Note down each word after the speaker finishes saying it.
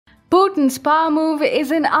Putin's power move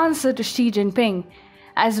is an answer to Xi Jinping,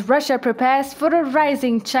 as Russia prepares for a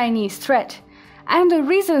rising Chinese threat. And the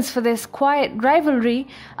reasons for this quiet rivalry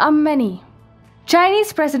are many.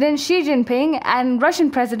 Chinese President Xi Jinping and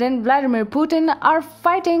Russian President Vladimir Putin are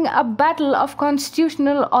fighting a battle of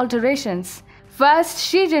constitutional alterations. First,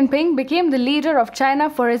 Xi Jinping became the leader of China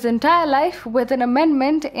for his entire life with an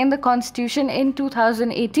amendment in the constitution in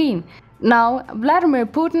 2018. Now, Vladimir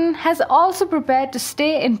Putin has also prepared to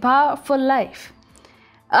stay in power for life.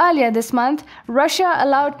 Earlier this month, Russia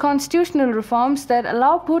allowed constitutional reforms that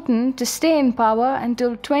allow Putin to stay in power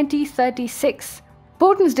until 2036.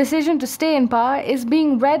 Putin's decision to stay in power is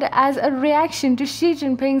being read as a reaction to Xi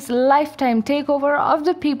Jinping's lifetime takeover of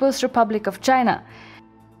the People's Republic of China.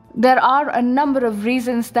 There are a number of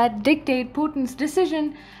reasons that dictate Putin's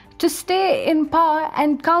decision to stay in power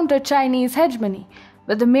and counter Chinese hegemony,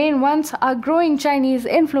 but the main ones are growing Chinese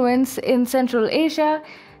influence in Central Asia,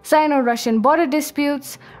 Sino-Russian border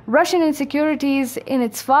disputes, Russian insecurities in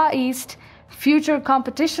its Far East, future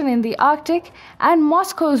competition in the Arctic, and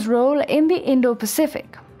Moscow's role in the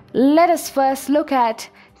Indo-Pacific. Let us first look at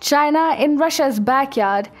China in Russia's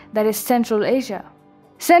backyard, that is Central Asia.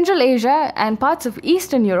 Central Asia and parts of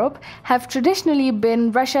Eastern Europe have traditionally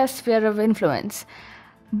been Russia's sphere of influence.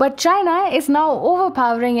 But China is now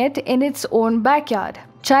overpowering it in its own backyard.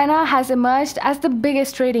 China has emerged as the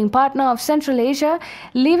biggest trading partner of Central Asia,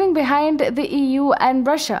 leaving behind the EU and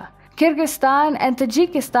Russia. Kyrgyzstan and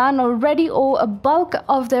Tajikistan already owe a bulk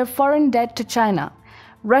of their foreign debt to China.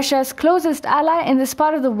 Russia's closest ally in this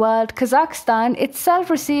part of the world, Kazakhstan, itself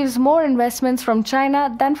receives more investments from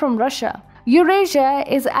China than from Russia. Eurasia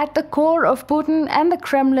is at the core of Putin and the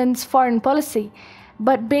Kremlin's foreign policy,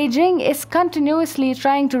 but Beijing is continuously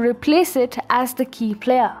trying to replace it as the key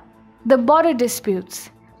player. The border disputes.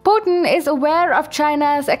 Putin is aware of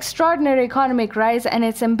China's extraordinary economic rise and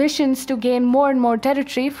its ambitions to gain more and more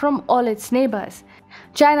territory from all its neighbors.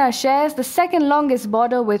 China shares the second longest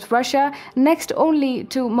border with Russia, next only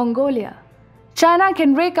to Mongolia. China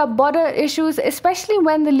can rake up border issues, especially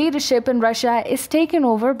when the leadership in Russia is taken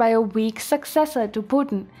over by a weak successor to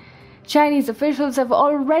Putin. Chinese officials have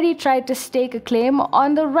already tried to stake a claim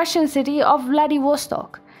on the Russian city of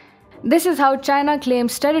Vladivostok. This is how China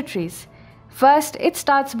claims territories. First, it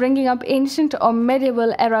starts bringing up ancient or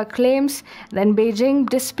medieval era claims, then Beijing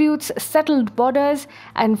disputes settled borders,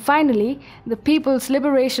 and finally, the People's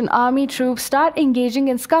Liberation Army troops start engaging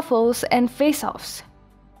in scuffles and face-offs.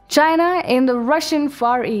 China in the Russian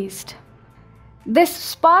Far East. This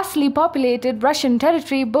sparsely populated Russian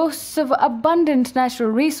territory boasts of abundant natural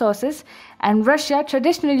resources, and Russia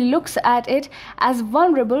traditionally looks at it as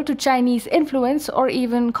vulnerable to Chinese influence or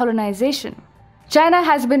even colonization. China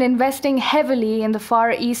has been investing heavily in the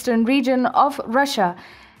Far Eastern region of Russia,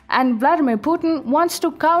 and Vladimir Putin wants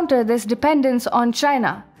to counter this dependence on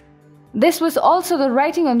China. This was also the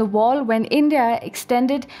writing on the wall when India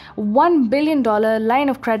extended $1 billion line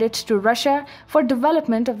of credit to Russia for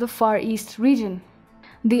development of the Far East region.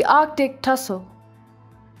 The Arctic tussle.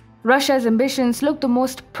 Russia's ambitions look the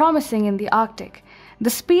most promising in the Arctic. The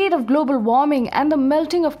speed of global warming and the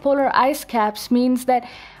melting of polar ice caps means that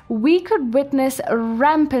we could witness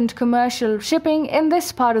rampant commercial shipping in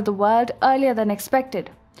this part of the world earlier than expected.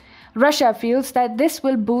 Russia feels that this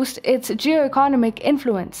will boost its geoeconomic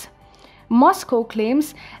influence. Moscow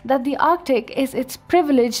claims that the Arctic is its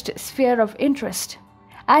privileged sphere of interest.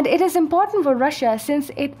 And it is important for Russia since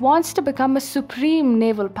it wants to become a supreme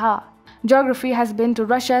naval power. Geography has been to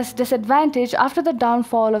Russia's disadvantage after the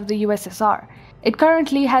downfall of the USSR. It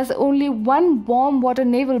currently has only one warm water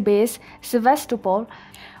naval base, Sevastopol,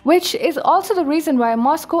 which is also the reason why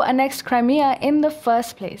Moscow annexed Crimea in the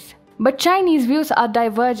first place. But Chinese views are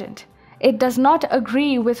divergent. It does not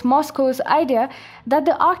agree with Moscow's idea that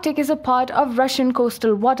the Arctic is a part of Russian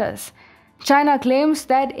coastal waters. China claims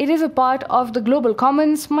that it is a part of the global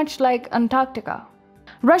commons, much like Antarctica.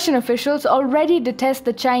 Russian officials already detest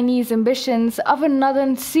the Chinese ambitions of a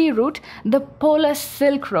northern sea route, the Polar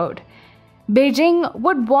Silk Road. Beijing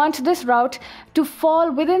would want this route to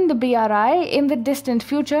fall within the BRI in the distant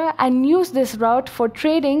future and use this route for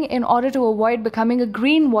trading in order to avoid becoming a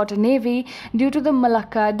green water navy due to the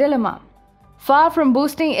Malacca dilemma. Far from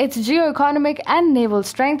boosting its geoeconomic and naval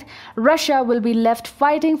strength, Russia will be left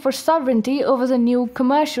fighting for sovereignty over the new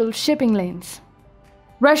commercial shipping lanes.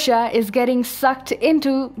 Russia is getting sucked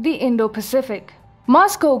into the Indo-Pacific.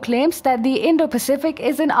 Moscow claims that the Indo-Pacific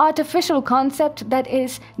is an artificial concept that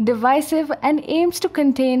is divisive and aims to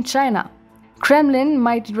contain China. Kremlin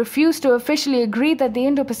might refuse to officially agree that the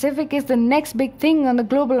Indo-Pacific is the next big thing on the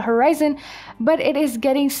global horizon, but it is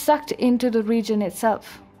getting sucked into the region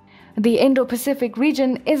itself. The Indo-Pacific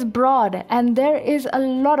region is broad and there is a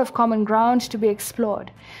lot of common ground to be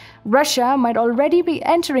explored. Russia might already be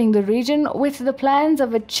entering the region with the plans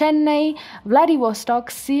of a Chennai-Vladivostok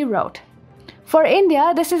sea route. For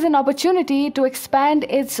India, this is an opportunity to expand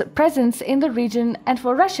its presence in the region, and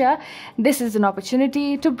for Russia, this is an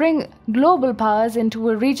opportunity to bring global powers into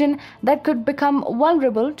a region that could become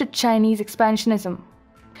vulnerable to Chinese expansionism.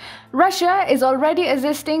 Russia is already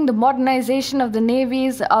assisting the modernization of the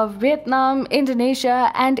navies of Vietnam, Indonesia,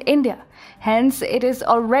 and India. Hence, it is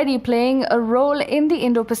already playing a role in the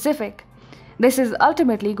Indo-Pacific. This is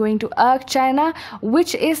ultimately going to irk China,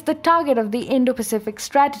 which is the target of the Indo-Pacific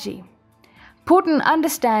strategy. Putin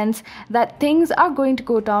understands that things are going to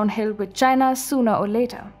go downhill with China sooner or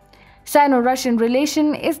later. Sino-Russian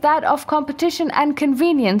relation is that of competition and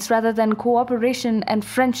convenience rather than cooperation and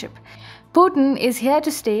friendship. Putin is here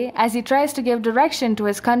to stay as he tries to give direction to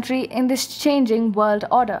his country in this changing world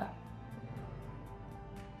order.